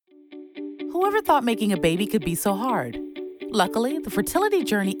Whoever thought making a baby could be so hard? Luckily, the fertility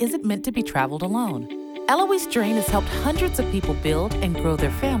journey isn't meant to be traveled alone. Eloise Drain has helped hundreds of people build and grow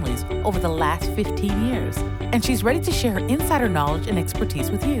their families over the last 15 years, and she's ready to share her insider knowledge and expertise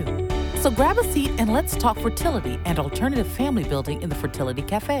with you. So grab a seat and let's talk fertility and alternative family building in the Fertility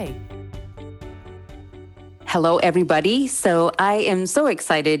Cafe. Hello, everybody. So I am so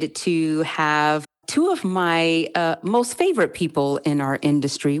excited to have two of my most favorite people in our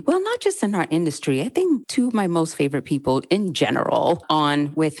industry. Well, not just in our industry. I think two of my most favorite people in general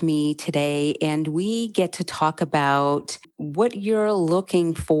on with me today. And we get to talk about what you're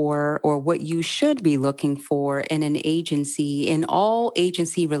looking for or what you should be looking for in an agency, in all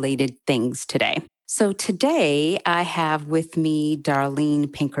agency related things today. So today I have with me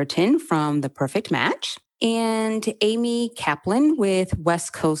Darlene Pinkerton from The Perfect Match and Amy Kaplan with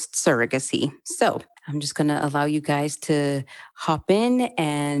West Coast Surrogacy. So I'm just going to allow you guys to hop in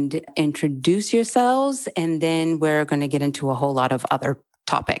and introduce yourselves, and then we're going to get into a whole lot of other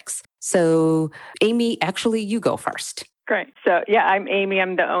topics. So Amy, actually, you go first. Great. So I'm Amy.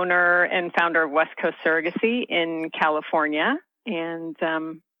 I'm the owner and founder of West Coast Surrogacy in California, and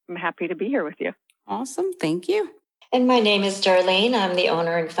I'm happy to be here with you. Awesome. Thank you. And my name is Darlene. I'm the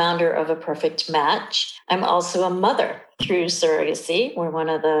owner and founder of A Perfect Match. I'm also a mother through surrogacy. We're one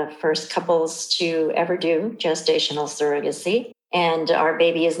of the first couples to ever do gestational surrogacy. And our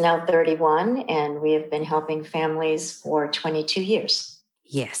baby is now 31, and we have been helping families for 22 years.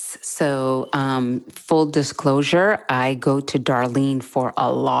 Yes. So full disclosure, I go to Darlene for a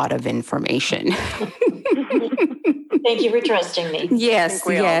lot of information. Thank you for trusting me. Yes.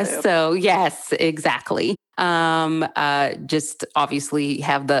 So yes, exactly. Just obviously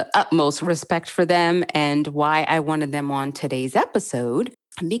have the utmost respect for them, and why I wanted them on today's episode,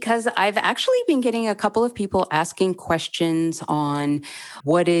 because I've actually been getting a couple of people asking questions on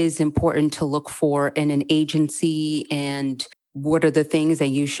what is important to look for in an agency and what are the things that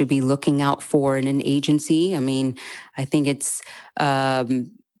you should be looking out for in an agency. I mean, I think it's,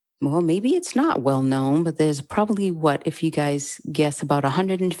 well, maybe it's not well known, but there's probably if you guys guess, about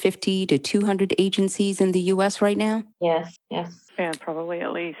 150 to 200 agencies in the U.S. right now? Yes. Yeah, probably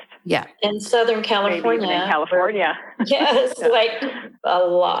at least. Yeah. In Southern California. Maybe even in California. Yes, like a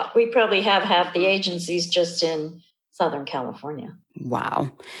lot. We probably have half the agencies just in Southern California.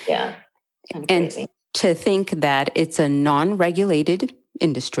 Wow. Yeah, kind of crazy. To think that it's a non-regulated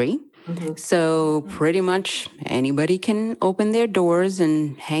industry. Mm-hmm. So pretty much anybody can open their doors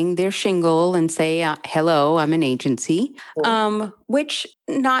and hang their shingle and say, hello, I'm an agency, which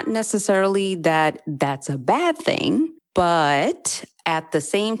not necessarily that's a bad thing. But at the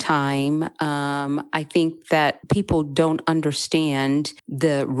same time, I think that people don't understand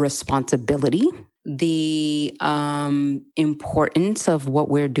the responsibility, the importance of what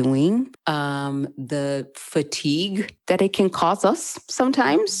we're doing, the fatigue that it can cause us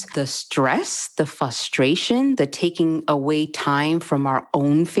sometimes, the stress, the frustration, the taking away time from our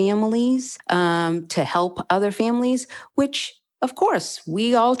own families to help other families, which, of course,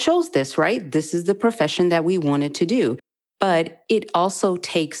 we all chose this, right? This is the profession that we wanted to do. But it also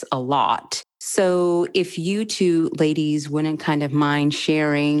takes a lot. So if you two ladies wouldn't kind of mind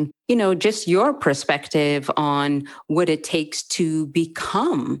sharing, just your perspective on what it takes to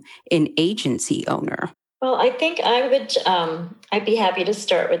become an agency owner. Well, I think I'd be happy to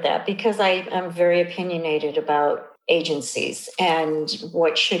start with that, because I am very opinionated about agencies and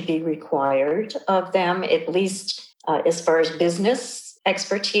what should be required of them, at least as far as business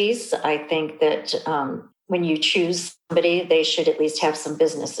expertise. I think that when you choose somebody, they should at least have some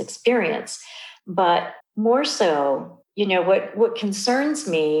business experience. But more so, what concerns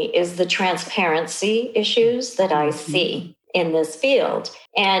me is the transparency issues that I see in this field.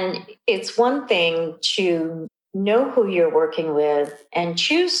 And it's one thing to know who you're working with and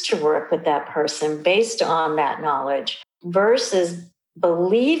choose to work with that person based on that knowledge versus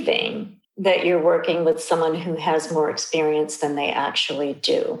believing that you're working with someone who has more experience than they actually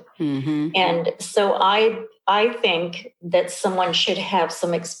do. Mm-hmm. And so I think that someone should have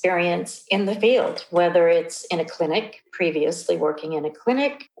some experience in the field, whether it's in a clinic, previously working in a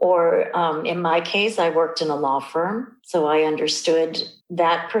clinic, or in my case, I worked in a law firm. So I understood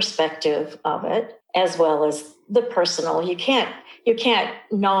that perspective of it, as well as the personal. You can't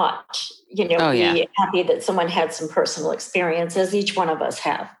not, be happy that someone had some personal experience, as each one of us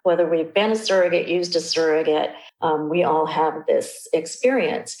have. Whether we've been a surrogate, used a surrogate, we all have this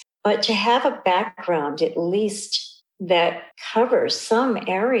experience. But to have a background, at least that covers some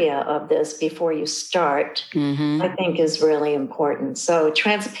area of this before you start, I think is really important. So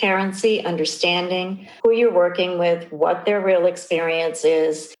transparency, understanding who you're working with, what their real experience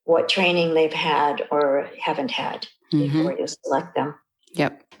is, what training they've had or haven't had before you select them.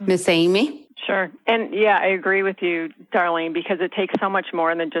 Yep. Miss Amy? Sure. And yeah, I agree with you, Darlene, because it takes so much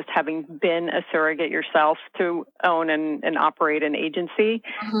more than just having been a surrogate yourself to own and operate an agency.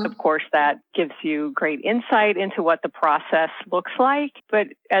 Of course, that gives you great insight into what the process looks like. But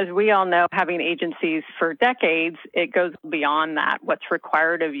as we all know, having agencies for decades, it goes beyond that. What's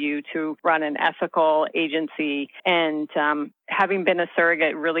required of you to run an ethical agency, and having been a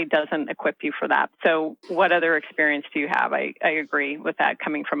surrogate really doesn't equip you for that. So what other experience do you have? I agree with that,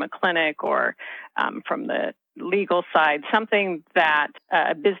 coming from a clinic or from the legal side, something that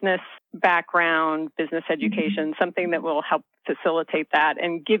business background, business education, something that will help facilitate that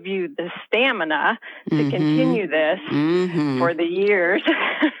and give you the stamina to continue this for the years,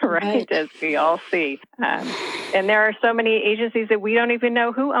 right, as we all see. And there are so many agencies that we don't even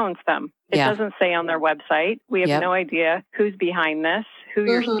know who owns them. It doesn't say on their website. We have no idea who's behind this, who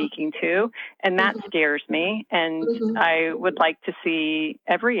you're speaking to, and that scares me. And I would like to see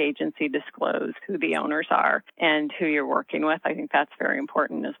every agency disclose who the owners are and who you're working with. I think that's very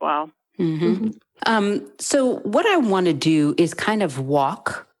important as well. So what I want to do is kind of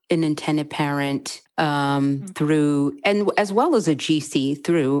walk an intended parent through, and as well as a GC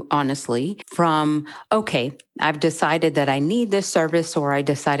through, honestly, from, okay, I've decided that I need this service, or I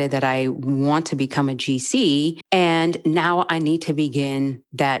decided that I want to become a GC, and now I need to begin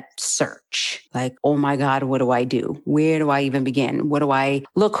that search. Like, oh my God, what do I do? Where do I even begin? What do I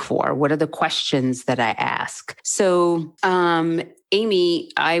look for? What are the questions that I ask? So, Amy,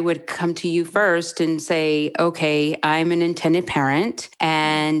 I would come to you first and say, okay, I'm an intended parent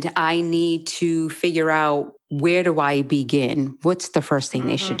and I need to figure out, where do I begin? What's the first thing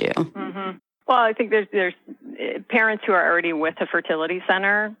they should do? Well, I think there's parents who are already with a fertility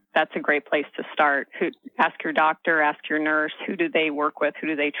center. That's a great place to start. Ask your doctor, ask your nurse, who do they work with? Who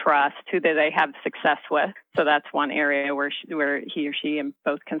do they trust? Who do they have success with? So that's one area where he or she and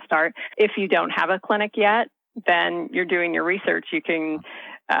both can start. If you don't have a clinic yet, then you're doing your research. You can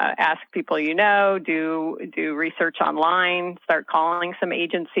ask people you know, do research online, start calling some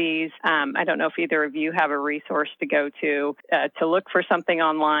agencies. I don't know if either of you have a resource to go to look for something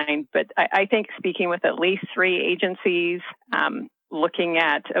online, but I think speaking with at least 3 agencies, looking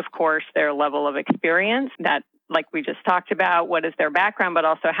at, of course, their level of experience, that, like we just talked about, what is their background, but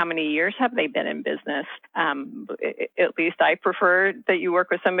also how many years have they been in business? At least I prefer that you work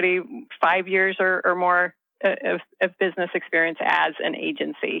with somebody 5 years or more of business experience as an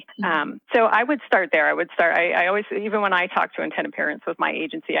agency. So I would start there. I always, even when I talk to intended parents with my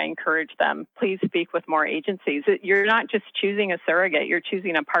agency, I encourage them, please speak with more agencies. You're not just choosing a surrogate, you're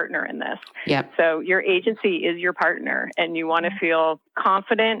choosing a partner in this. Yep. So your agency is your partner, and you want to feel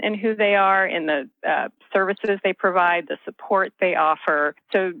confident in who they are, in the services they provide, the support they offer.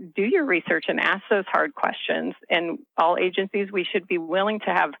 So do your research and ask those hard questions. And all agencies, we should be willing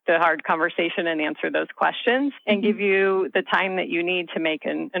to have the hard conversation and answer those questions and give you the time that you need to make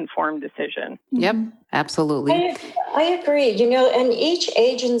an informed decision. Yep, absolutely. I agree. And each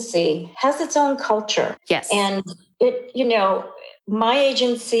agency has its own culture. Yes. And my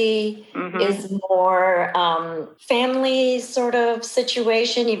agency is more family sort of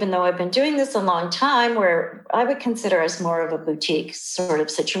situation, even though I've been doing this a long time, where I would consider us more of a boutique sort of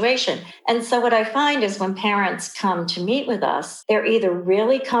situation. And so what I find is when parents come to meet with us, they're either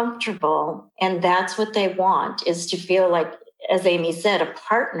really comfortable, and that's what they want, is to feel like, as Amy said, a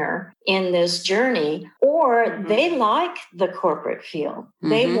partner in this journey, or they like the corporate feel.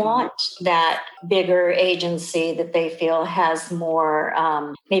 They want that bigger agency that they feel has more,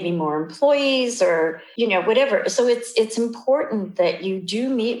 maybe more employees, or, whatever. So it's important that you do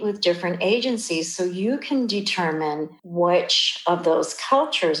meet with different agencies so you can determine which of those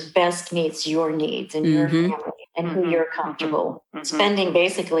cultures best meets your needs and your family and who you're comfortable spending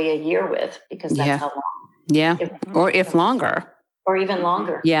basically a year with, because that's how long. Yeah, or if longer. Or even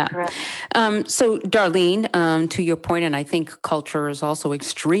longer. Yeah. Correct. So, Darlene, to your point, and I think culture is also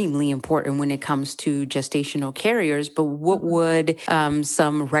extremely important when it comes to gestational carriers, but what would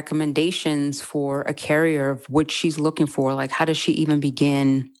some recommendations for a carrier of what she's looking for? Like, how does she even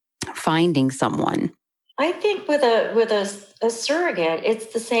begin finding someone? I think with a surrogate, it's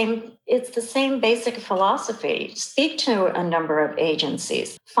the same basic philosophy. Speak to a number of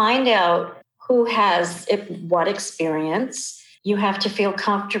agencies. Find out who has what experience. You have to feel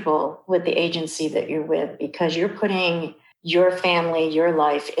comfortable with the agency that you're with, because you're putting your family, your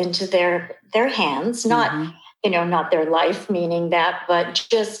life into their hands, not not their life, meaning that, but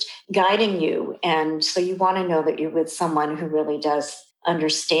just guiding you. And so you want to know that you're with someone who really does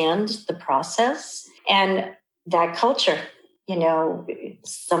understand the process and that culture.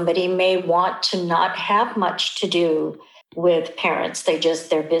 Somebody may want to not have much to do with parents.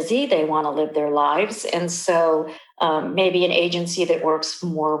 They're busy. They want to live their lives. And so maybe an agency that works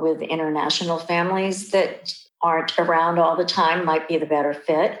more with international families that aren't around all the time might be the better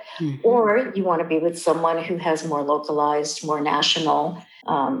fit. Mm-hmm. Or you want to be with someone who has more localized, more national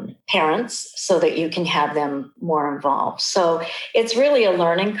parents so that you can have them more involved. So it's really a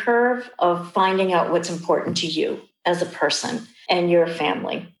learning curve of finding out what's important to you as a person and your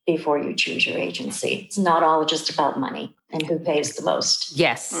family before you choose your agency. It's not all just about money and who pays the most.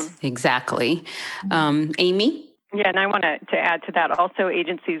 Yes, exactly. Amy? Yeah, and I want to add to that also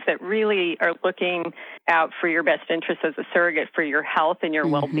agencies that really are looking out for your best interest as a surrogate for your health and your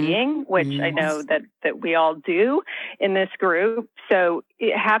well-being, which I know that we all do in this group. So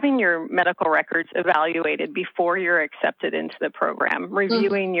having your medical records evaluated before you're accepted into the program,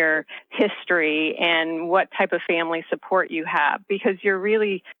 reviewing your history and what type of family support you have, because you're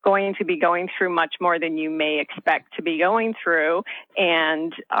really going to be going through much more than you may expect to be going through.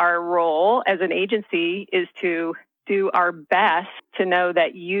 And our role as an agency is to do our best to know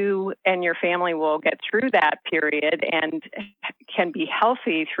that you and your family will get through that period and can be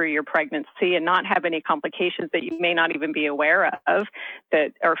healthy through your pregnancy and not have any complications that you may not even be aware of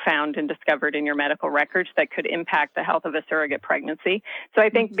that are found and discovered in your medical records that could impact the health of a surrogate pregnancy. So I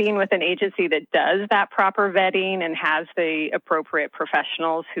think being with an agency that does that proper vetting and has the appropriate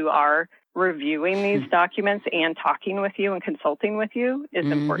professionals who are reviewing these documents and talking with you and consulting with you is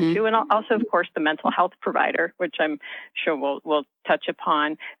important too. And also, of course, the mental health provider, which I'm sure we'll touch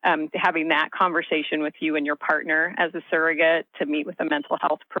upon, having that conversation with you and your partner as a surrogate to meet with a mental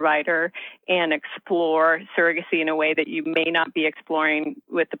health provider and explore surrogacy in a way that you may not be exploring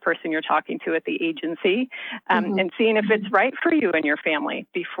with the person you're talking to at the agency, and seeing if it's right for you and your family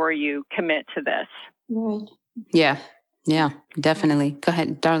before you commit to this. Right. Yeah, definitely. Go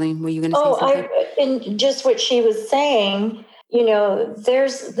ahead, Darlene. Were you going to say something? And just what she was saying,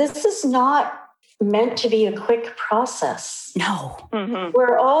 this is not meant to be a quick process. No. Mm-hmm.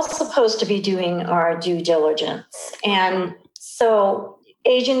 We're all supposed to be doing our due diligence. And so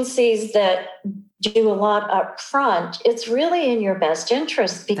agencies that do a lot up front, it's really in your best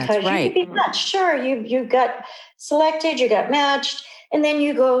interest because you could be matched. Sure, you got selected, you got matched. And then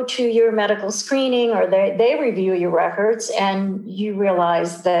you go to your medical screening or they review your records and you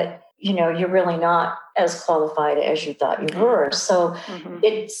realize that, you're really not as qualified as you thought you were. So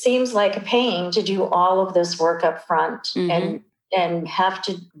it seems like a pain to do all of this work up front and have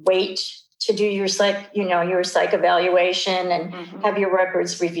to wait to do your psych evaluation and have your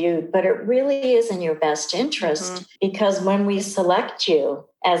records reviewed. But it really is in your best interest because when we select you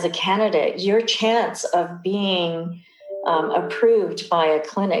as a candidate, your chance of being approved by a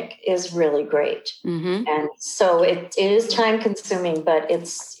clinic is really great. And so it is time consuming, but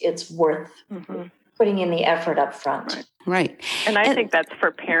it's worth putting in the effort up front. Right. And I think that's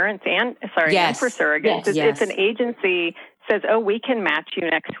for parents and for surrogates. If an agency says, "Oh, we can match you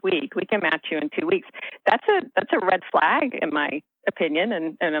next week. We can match you in 2 weeks." That's a red flag, in my opinion,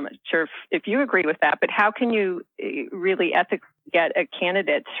 and I'm not sure if you agree with that. But how can you really ethically get a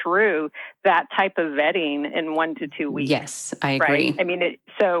candidate through that type of vetting in 1 to 2 weeks? Yes, I agree. Right? I mean,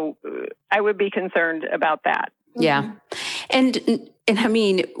 so I would be concerned about that. Yeah, and I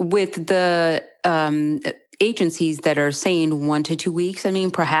mean, with the agencies that are saying 1 to 2 weeks, I mean,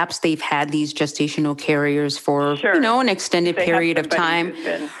 perhaps they've had these gestational carriers for, an extended period of time.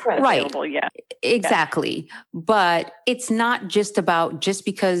 Right. Yeah. Exactly. Yeah. But it's not just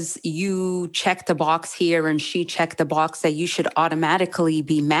because you check the box here and she checked the box that you should automatically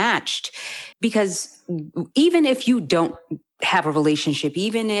be matched. Because even if you don't have a relationship,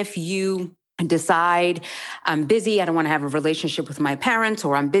 even if you decide I'm busy, I don't want to have a relationship with my parents,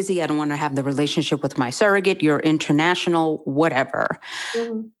 or I'm busy, I don't want to have the relationship with my surrogate, you're international, whatever.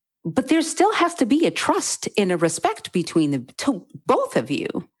 But there still has to be a trust and a respect between the both of you.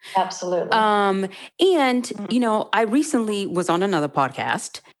 Absolutely. And, I recently was on another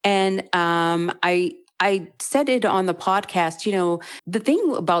podcast and I said it on the podcast, the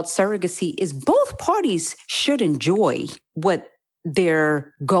thing about surrogacy is both parties should enjoy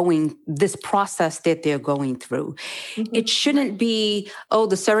this process that they're going through. It shouldn't be,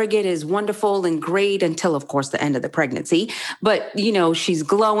 the surrogate is wonderful and great until, of course, the end of the pregnancy. But, she's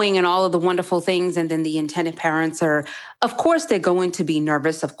glowing and all of the wonderful things. And then the intended parents of course, they're going to be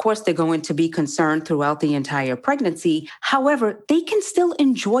nervous. Of course, they're going to be concerned throughout the entire pregnancy. However, they can still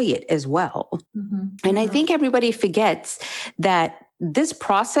enjoy it as well. And I think everybody forgets that this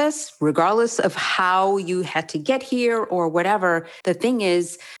process, regardless of how you had to get here or whatever, the thing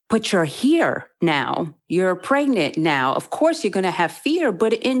is, but you're here now. You're pregnant now. Of course, you're going to have fear,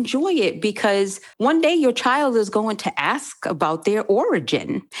 but enjoy it, because one day your child is going to ask about their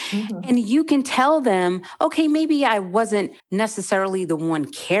origin. And you can tell them, okay, maybe I wasn't necessarily the one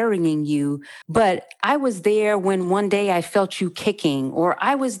carrying you, but I was there when one day I felt you kicking, or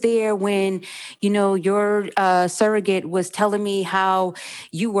I was there when, your surrogate was telling me how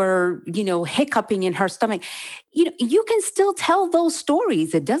you were, hiccuping in her stomach. You can still tell those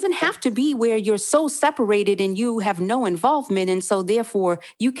stories. It doesn't have to be where you're so separated and you have no involvement. And so therefore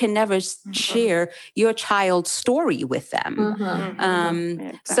you can never share your child's story with them.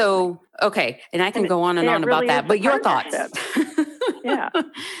 Exactly. So, okay. And I can go on and on really about that, but your thoughts. Yeah.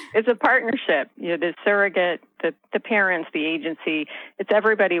 It's a partnership. The surrogate, the parents, the agency, it's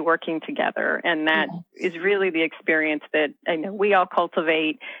everybody working together. And that is really the experience that I know we all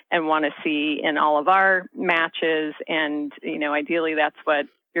cultivate and want to see in all of our matches. And, ideally that's what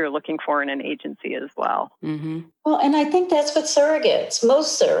you're looking for in an agency as well. Well, and I think that's what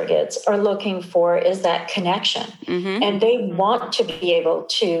most surrogates are looking for, is that connection. And they want to be able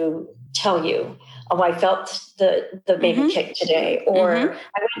to tell you, oh, I felt the baby kick today, or I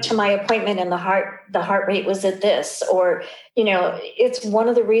went to my appointment and the heart rate was at this, or, it's one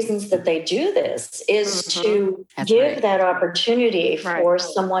of the reasons that they do this is to give that opportunity for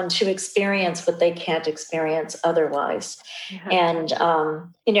someone to experience what they can't experience otherwise. And,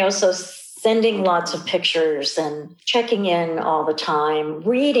 so sending lots of pictures and checking in all the time,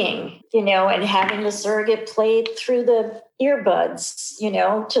 reading, and having the surrogate play it through the earbuds,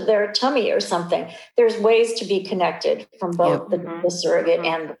 to their tummy or something. There's ways to be connected from both the surrogate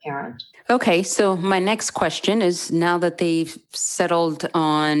and the parent. Okay, so my next question is, now that they've settled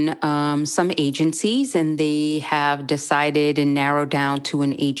on some agencies and they have decided and narrowed down to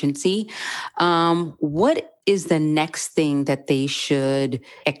an agency, what is the next thing that they should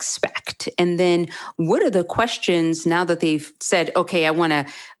expect? And then what are the questions now that they've said, okay, I want to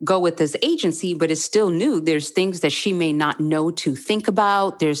go with this agency, but it's still new. There's things that she may not know to think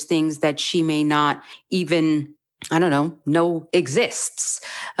about. There's things that she may not even, know exists.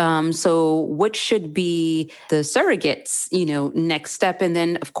 So what should be the surrogates, next step? And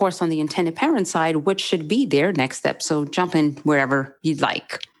then of course, on the intended parent side, what should be their next step? So jump in wherever you'd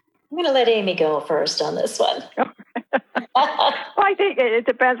like. I'm going to let Amy go first on this one. Well, I think it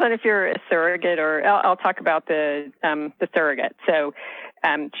depends on if you're a surrogate, or I'll talk about the surrogate. So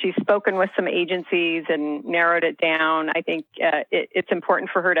she's spoken with some agencies and narrowed it down. I think it's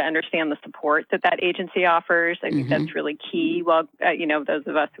important for her to understand the support that agency offers. I think that's really key. Well, those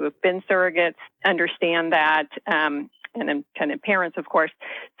of us who have been surrogates understand that, and then kind of parents, of course.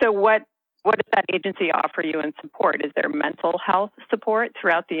 So what does that agency offer you in support? Is there mental health support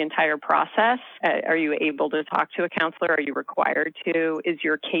throughout the entire process? Are you able to talk to a counselor? Are you required to? Is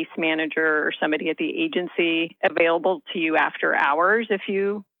your case manager or somebody at the agency available to you after hours if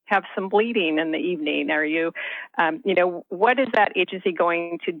you have some bleeding in the evening? Are you, what is that agency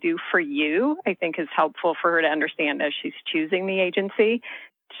going to do for you? I think is helpful for her to understand as she's choosing the agency.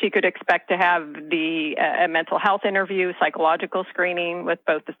 She could expect to have a mental health interview, psychological screening with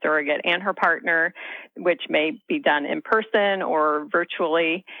both the surrogate and her partner, which may be done in person or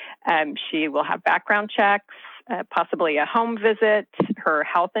virtually. She will have background checks, possibly a home visit. Her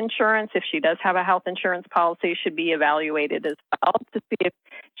health insurance, if she does have a health insurance policy, should be evaluated as well to see if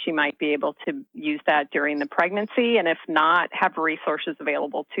she might be able to use that during the pregnancy. And if not, have resources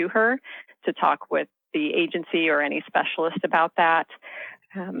available to her to talk with the agency or any specialist about that.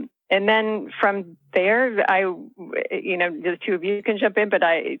 And then from there, the two of you can jump in, but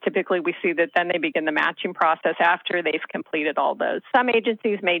typically we see that then they begin the matching process after they've completed all those. Some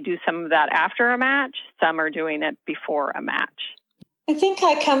agencies may do some of that after a match. Some are doing it before a match. I think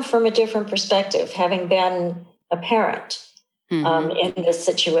I come from a different perspective, having been a parent in this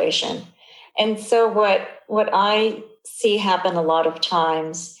situation. And so what I see happen a lot of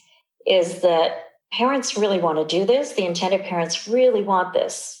times is that parents really want to do this. The intended parents really want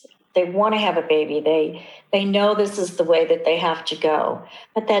this. They want to have a baby. They know this is the way that they have to go.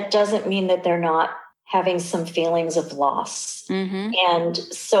 But that doesn't mean that they're not having some feelings of loss. And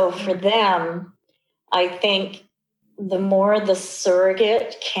so for them, I think the more the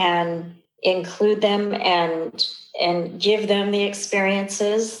surrogate can include them and give them the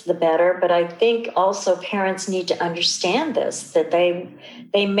experiences, the better. But I think also parents need to understand this, that they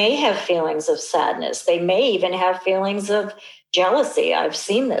may have feelings of sadness. They may even have feelings of jealousy. I've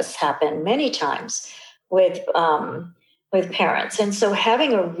seen this happen many times with with parents. And so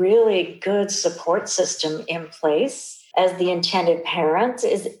having a really good support system in place as the intended parent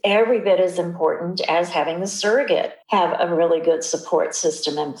is every bit as important as having the surrogate have a really good support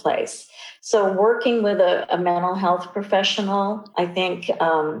system in place. So working with a mental health professional, I think,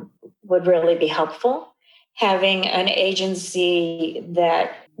 would really be helpful. Having an agency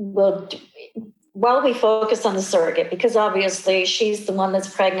that will, while we focus on the surrogate, because obviously she's the one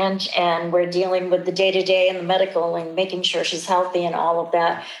that's pregnant and we're dealing with the day-to-day and the medical and making sure she's healthy and all of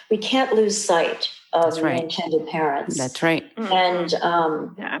that, we can't lose sight of the intended parents. That's right. And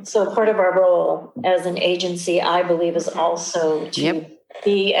so part of our role as an agency, I believe, is also to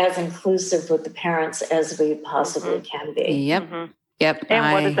be as inclusive with the parents as we possibly can be. Yep.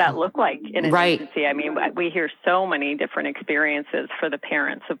 And what does that look like in an agency? I mean, we hear so many different experiences for the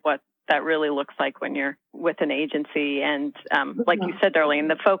parents of what that really looks like when you're with an agency. And like you said, Darlene,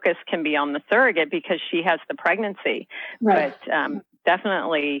 the focus can be on the surrogate because she has the pregnancy. Right. But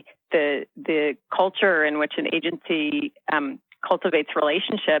definitely the culture in which an agency cultivates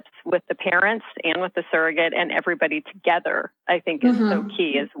relationships with the parents and with the surrogate and everybody together, I think is so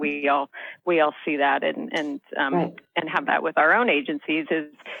key. As we all see that and have that with our own agencies.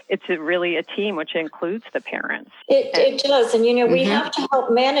 It's really a team which includes the parents. It does, and we have to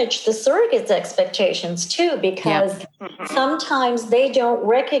help manage the surrogates' expectations too, because sometimes they don't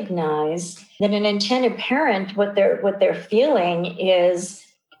recognize that an intended parent, what they're feeling is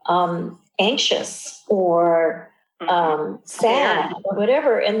anxious or sad or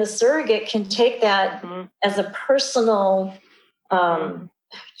whatever, and the surrogate can take that as a personal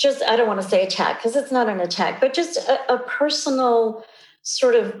just, I don't want to say attack because it's not an attack, but just a personal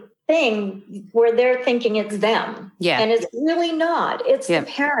sort of thing where they're thinking it's them. And it's really not. It's the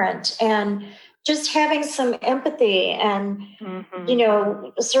parent. And just having some empathy and,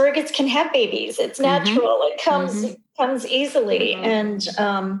 surrogates can have babies. It's natural. It comes easily. And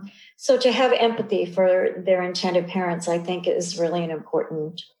so to have empathy for their intended parents, I think is really an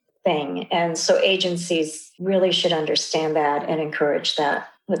important thing. And so agencies really should understand that and encourage that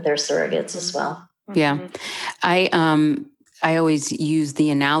with their surrogates as well. Yeah. I always use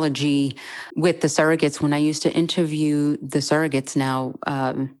the analogy with the surrogates. When I used to interview the surrogates now,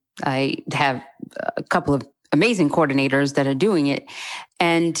 I have a couple of amazing coordinators that are doing it.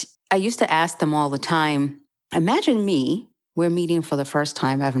 And I used to ask them all the time, imagine me, we're meeting for the first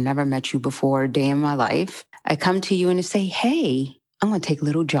time. I've never met you before a day in my life. I come to you and I say, hey, I'm going to take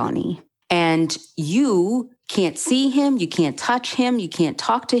little Johnny. And you can't see him. You can't touch him. You can't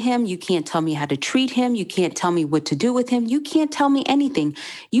talk to him. You can't tell me how to treat him. You can't tell me what to do with him. You can't tell me anything.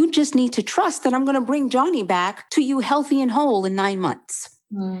 You just need to trust that I'm going to bring Johnny back to you healthy and whole in 9 months.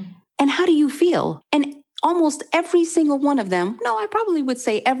 And how do you feel? And almost every single one of them, no, I probably would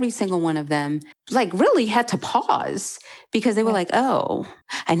say every single one of them, like really had to pause because they were like, oh,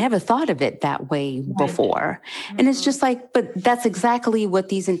 I never thought of it that way before. And it's just like, but that's exactly what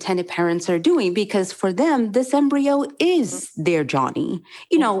these intended parents are doing, because for them, this embryo is their Johnny.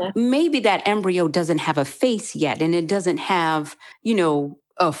 Maybe that embryo doesn't have a face yet and it doesn't have,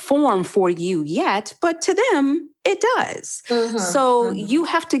 a form for you yet, but to them, it does. So you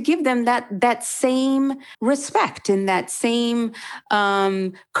have to give them that same respect and that same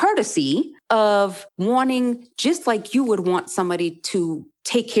courtesy of wanting, just like you would want somebody to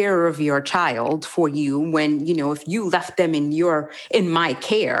take care of your child for you when, if you left them in my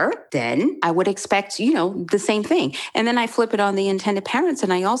care, then I would expect, the same thing. And then I flip it on the intended parents.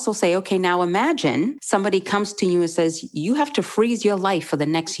 And I also say, okay, now imagine somebody comes to you and says, you have to freeze your life for the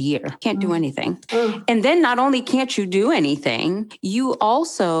next year. Can't do anything. And then not only can't you do anything, you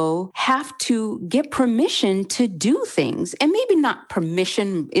also have to get permission to do things. And maybe not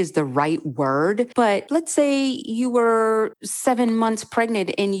permission is the right word, but let's say you were 7 months pregnant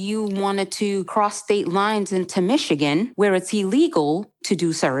and you wanted to cross state lines into Michigan, where it's illegal to do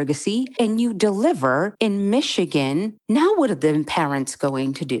surrogacy, and you deliver in Michigan. Now what are the parents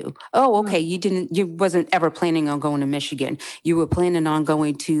going to do? Oh, okay, you wasn't ever planning on going to Michigan. You were planning on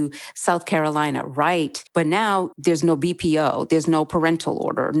going to South Carolina, right? But now there's no BPO, there's no parental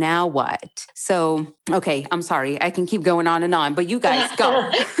order. Now what? So, okay, I'm sorry, I can keep going on and on, but you guys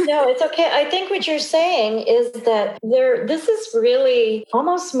go. No, it's okay. I think what you're saying is that this is really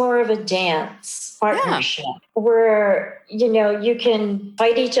almost more of a dance partnership where, you can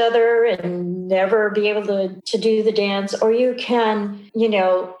fight each other and never be able to do the dance, or you can,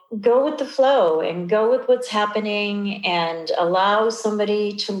 go with the flow and go with what's happening and allow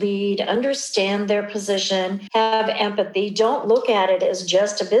somebody to lead, understand their position, have empathy. Don't look at it as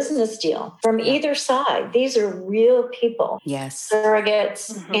just a business deal from either side. These are real people. Yes.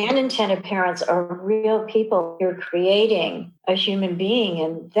 Surrogates and intended parents are real people. You're creating a human being.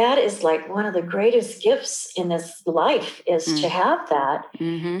 And that is like one of the greatest gifts in this life is to have that.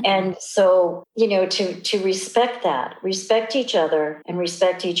 And so, to respect that, respect each other and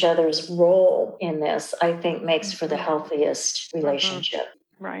respect each other's role in this, I think makes for the healthiest relationship.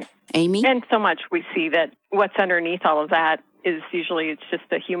 Right. Amy? And so much we see that what's underneath all of that is usually it's just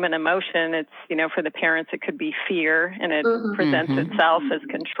a human emotion. It's, for the parents, it could be fear, and it presents itself as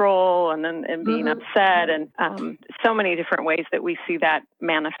control and being upset, and so many different ways that we see that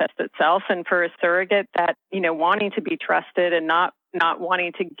manifest itself. And for a surrogate, that, wanting to be trusted and not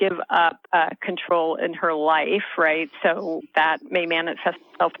wanting to give up control in her life, right? So that may manifest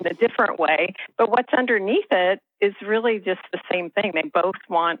itself in a different way. But what's underneath it is really just the same thing. They both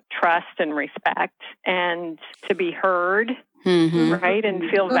want trust and respect and to be heard, right? And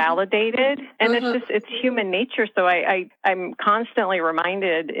feel validated. And it's human nature. So I'm constantly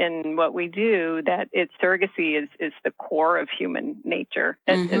reminded in what we do that surrogacy is the core of human nature.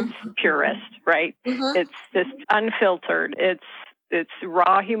 It's purest, right? It's just unfiltered. It's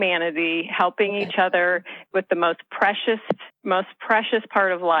raw humanity, helping each other with the most precious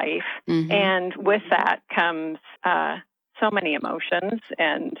part of life. And with that comes so many emotions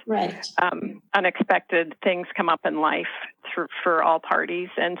and unexpected things come up in life for all parties.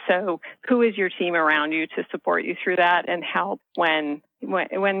 And so who is your team around you to support you through that and help when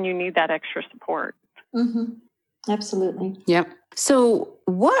you need that extra support? Absolutely. Yep. So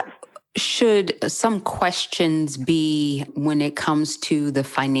what should some questions be when it comes to the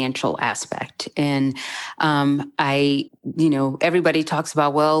financial aspect? And everybody talks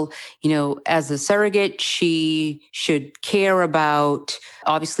about, as a surrogate, she should care about,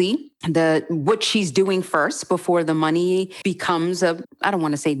 obviously, what she's doing first before the money becomes I don't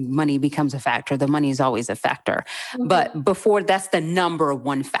want to say money becomes a factor. The money is always a factor. But before that's the number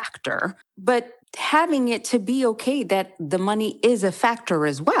one factor. But having it to be okay that the money is a factor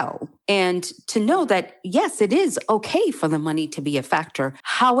as well. And to know that, yes, it is okay for the money to be a factor.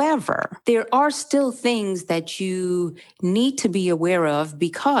 However, there are still things that you need to be aware of,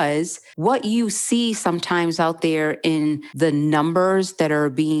 because what you see sometimes out there in the numbers that are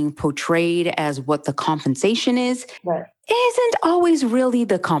being portrayed as what the compensation is, isn't always really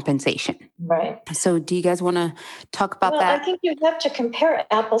the compensation. Right. So do you guys want to talk about that? I think you have to compare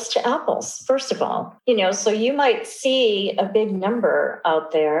apples to apples, first of all. So you might see a big number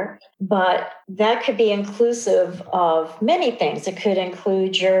out there, but that could be inclusive of many things. It could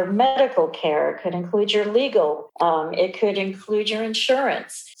include your medical care. It could include your legal. It could include your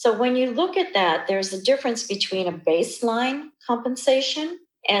insurance. So when you look at that, there's a difference between a baseline compensation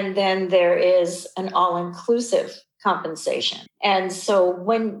and then there is an all-inclusive compensation. And so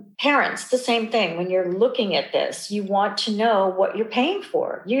when parents, the same thing, when you're looking at this, you want to know what you're paying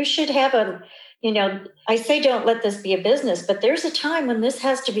for. You should have I say don't let this be a business, but there's a time when this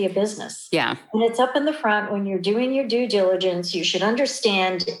has to be a business. Yeah. And it's up in the front when you're doing your due diligence. You should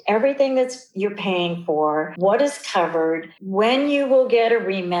understand everything you're paying for, what is covered, when you will get a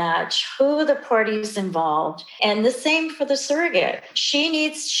rematch, who the parties involved. And the same for the surrogate.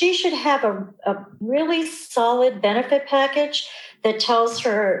 She should have a really solid benefit package that tells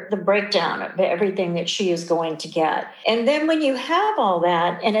her the breakdown of everything that she is going to get. And then when you have all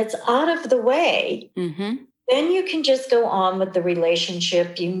that and it's out of the way, then you can just go on with the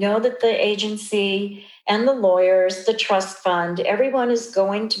relationship. You know that the agency and the lawyers, the trust fund, everyone is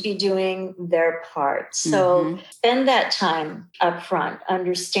going to be doing their part. So spend that time up front,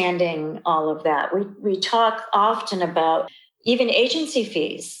 understanding all of that. We talk often about even agency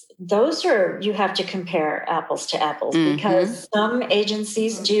fees. Those you have to compare apples to apples because some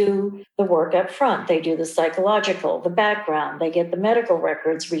agencies do the work up front. They do the psychological, the background, they get the medical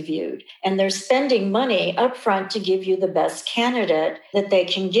records reviewed, and they're spending money up front to give you the best candidate that they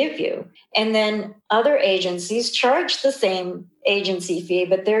can give you. And then other agencies charge the same agency fee,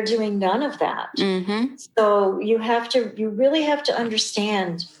 but they're doing none of that. So you really have to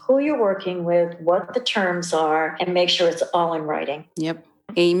understand who you're working with, what the terms are, and make sure it's all in writing. Yep.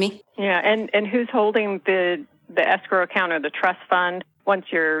 Amy? Yeah, and who's holding the escrow account or the trust fund once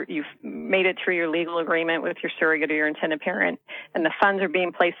you've made it through your legal agreement with your surrogate or your intended parent, and the funds are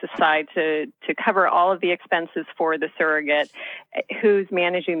being placed aside to cover all of the expenses for the surrogate. Who's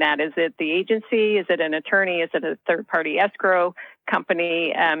managing that? Is it the agency? Is it an attorney? Is it a third-party escrow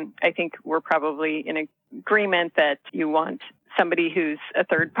company? I think we're probably in agreement that you want somebody who's a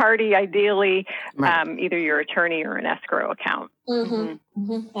third party, ideally, Right. either your attorney or an escrow account.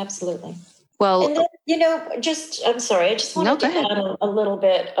 Absolutely. Well, And then, I'm sorry, I just wanted go to ahead. add a little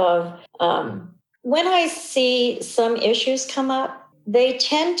bit of when I see some issues come up, they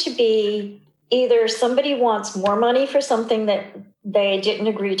tend to be either somebody wants more money for something that they didn't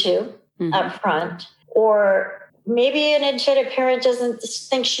agree to up front, or maybe an intended parent doesn't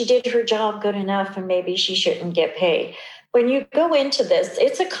think she did her job good enough and maybe she shouldn't get paid. When you go into this,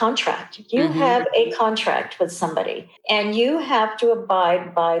 it's a contract. You have a contract with somebody and you have to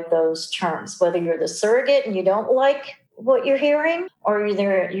abide by those terms, whether you're the surrogate and you don't like what you're hearing, or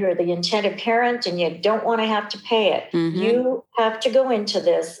you're the intended parent and you don't want to have to pay it. You have to go into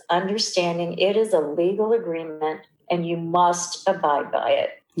this understanding it is a legal agreement and you must abide by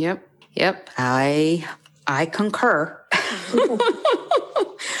it. Yep. I concur.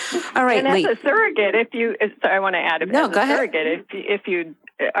 All right. And as a surrogate, I want to add, No, as go a ahead. surrogate, if you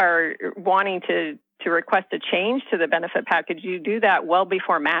are wanting to request a change to the benefit package, you do that well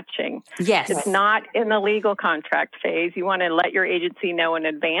before matching. Yes. It's not in the legal contract phase. You want to let your agency know in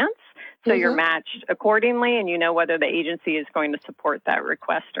advance so you're matched accordingly and you know whether the agency is going to support that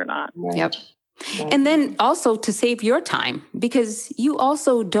request or not. Right. Yep. And then also to save your time, because you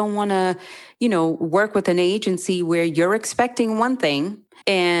also don't want to, work with an agency where you're expecting one thing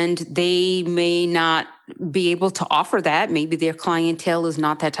and they may not be able to offer that. Maybe their clientele is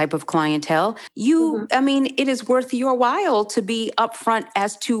not that type of clientele. It is worth your while to be upfront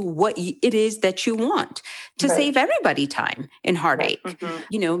as to what it is that you want to save everybody time and heartache,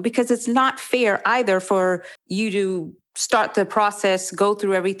 because it's not fair either for you to start the process, go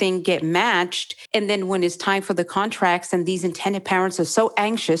through everything, get matched. And then when it's time for the contracts and these intended parents are so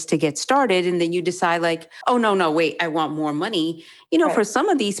anxious to get started, and then you decide like, oh, no, wait, I want more money. For some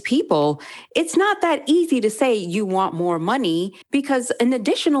of these people, it's not that easy to say you want more money because an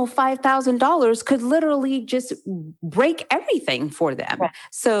additional $5,000 could literally just break everything for them. Right.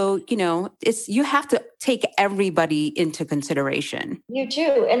 So, you have to take everybody into consideration. You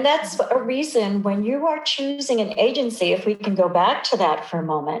do. And that's a reason when you are choosing an agency, if we can go back to that for a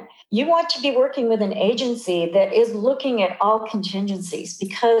moment, you want to be working with an agency that is looking at all contingencies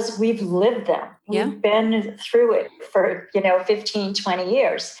because we've lived them. We've been through it for, 15, 20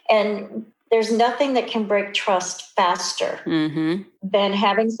 years. And there's nothing that can break trust faster than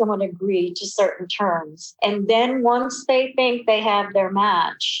having someone agree to certain terms. And then once they think they have their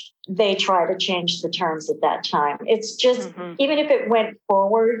match, they try to change the terms at that time. It's just, even if it went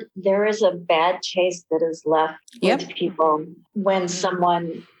forward, there is a bad taste that is left with people when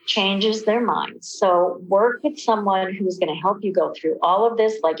someone changes their mind. So work with someone who's going to help you go through all of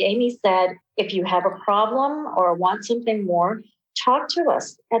this. Like Amy said, if you have a problem or want something more, talk to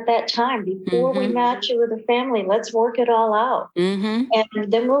us at that time before we match you with a family. Let's work it all out. And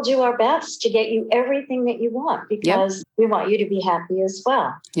then we'll do our best to get you everything that you want because we want you to be happy as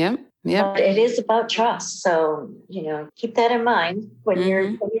well. But it is about trust. So, keep that in mind when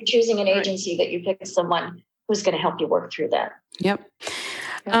you're choosing an agency that you pick someone who's going to help you work through that.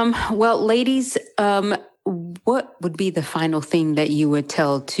 Well, ladies, what would be the final thing that you would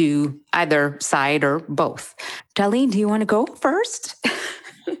tell to either side or both? Darlene, do you want to go first?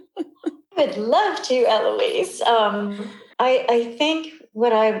 I would love to, Eloise. I think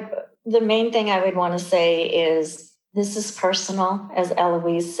the main thing I would want to say is this is personal, as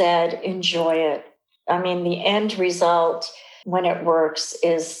Eloise said, enjoy it. I mean, the end result when it works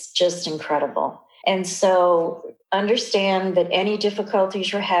is just incredible. And so understand that any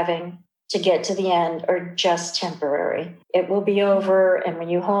difficulties you're having to get to the end are just temporary. It will be over. And when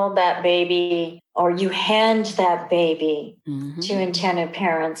you hold that baby or you hand that baby to intended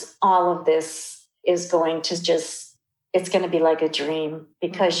parents, all of this is going to it's going to be like a dream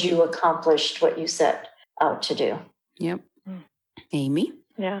because you accomplished what you set out to do. Amy?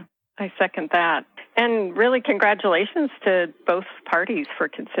 Yeah, I second that. And really congratulations to both parties for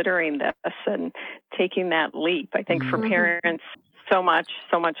considering this and taking that leap. I think for parents, so much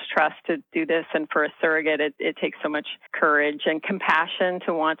trust to do this. And for a surrogate, it takes so much courage and compassion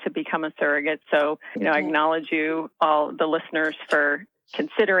to want to become a surrogate. So, I acknowledge you, all the listeners, for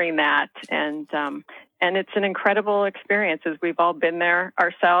considering that. And it's an incredible experience as we've all been there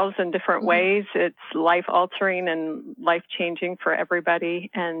ourselves in different ways. It's life-altering and life-changing for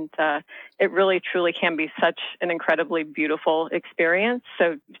everybody. And it really, truly can be such an incredibly beautiful experience.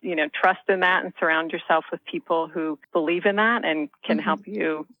 So, trust in that and surround yourself with people who believe in that and can help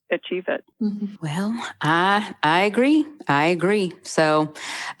you achieve it. Well, I agree. I agree. So,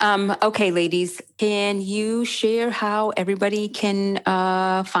 okay, ladies, can you share how everybody can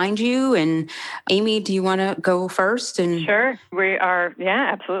find you? And Amy, do you want to go first? And Sure. We are,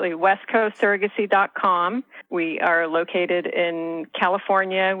 absolutely. westcoastsurrogacy.com. We are located in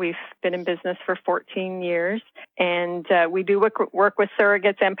California. We've been in business for 14 years. And we do work with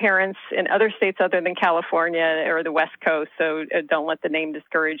surrogates and parents in other states other than California or the West Coast. So don't let the name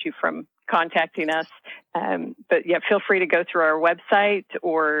discourage you from contacting us. But feel free to go through our website,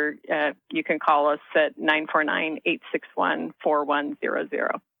 or you can call us at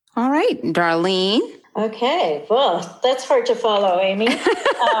 949-861-4100. all right, Darlene. Okay, well, that's hard to follow, Amy. You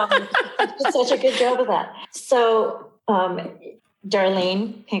did such a good job of that. So,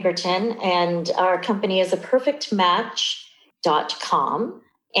 Darlene Pinkerton, and our company is aperfectmatch.com.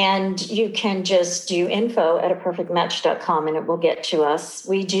 And you can just do info@aperfectmatch.com and it will get to us.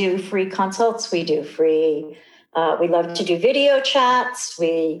 We do free consults. We do free, we love to do video chats.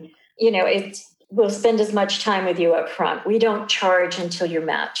 We'll spend as much time with you up front. We don't charge until you're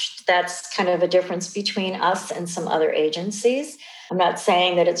matched. That's kind of a difference between us and some other agencies. I'm not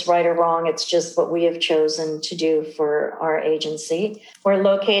saying that it's right or wrong. It's just what we have chosen to do for our agency. We're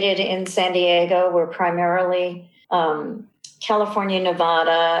located in San Diego. We're primarily California,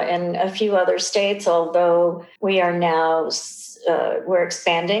 Nevada, and a few other states, although we are now, we're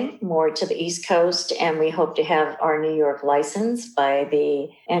expanding more to the East Coast, and we hope to have our New York license by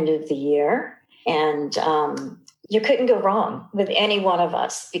the end of the year. And you couldn't go wrong with any one of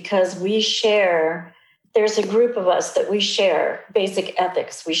us because there's a group of us that we share basic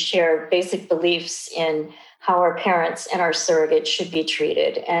ethics. We share basic beliefs in how our parents and our surrogates should be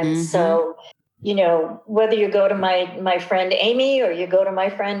treated. And so, whether you go to my friend Amy or you go to my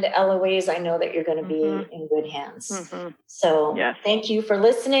friend Eloise, I know that you're going to be in good hands. So Thank you for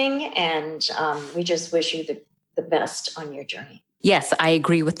listening. And we just wish you the best on your journey. Yes, I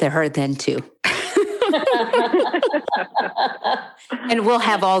agree with her then too. And we'll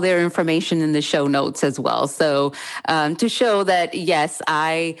have all their information in the show notes as well. So to show that, yes,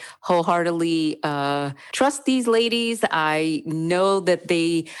 I wholeheartedly trust these ladies. I know that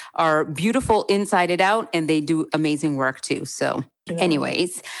they are beautiful inside and out, and they do amazing work too. So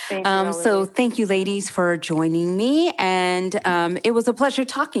anyways, so thank you, ladies, for joining me. And it was a pleasure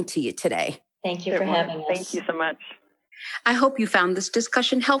talking to you today. Thank you for having us. Thank you so much. I hope you found this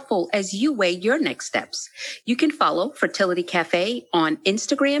discussion helpful as you weigh your next steps. You can follow Fertility Cafe on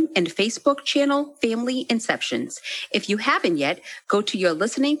Instagram and Facebook channel Family Inceptions. If you haven't yet, go to your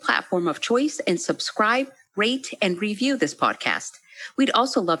listening platform of choice and subscribe, rate, and review this podcast. We'd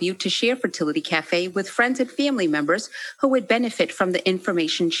also love you to share Fertility Cafe with friends and family members who would benefit from the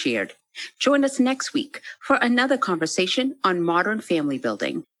information shared. Join us next week for another conversation on modern family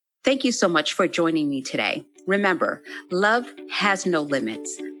building. Thank you so much for joining me today. Remember, love has no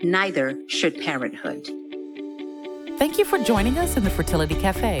limits. Neither should parenthood. Thank you for joining us in the Fertility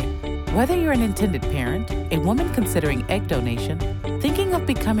Cafe. Whether you're an intended parent, a woman considering egg donation, thinking of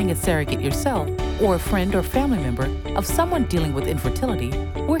becoming a surrogate yourself, or a friend or family member of someone dealing with infertility,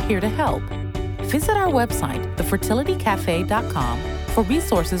 we're here to help. Visit our website, thefertilitycafe.com, for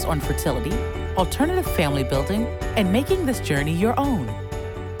resources on fertility, alternative family building, and making this journey your own.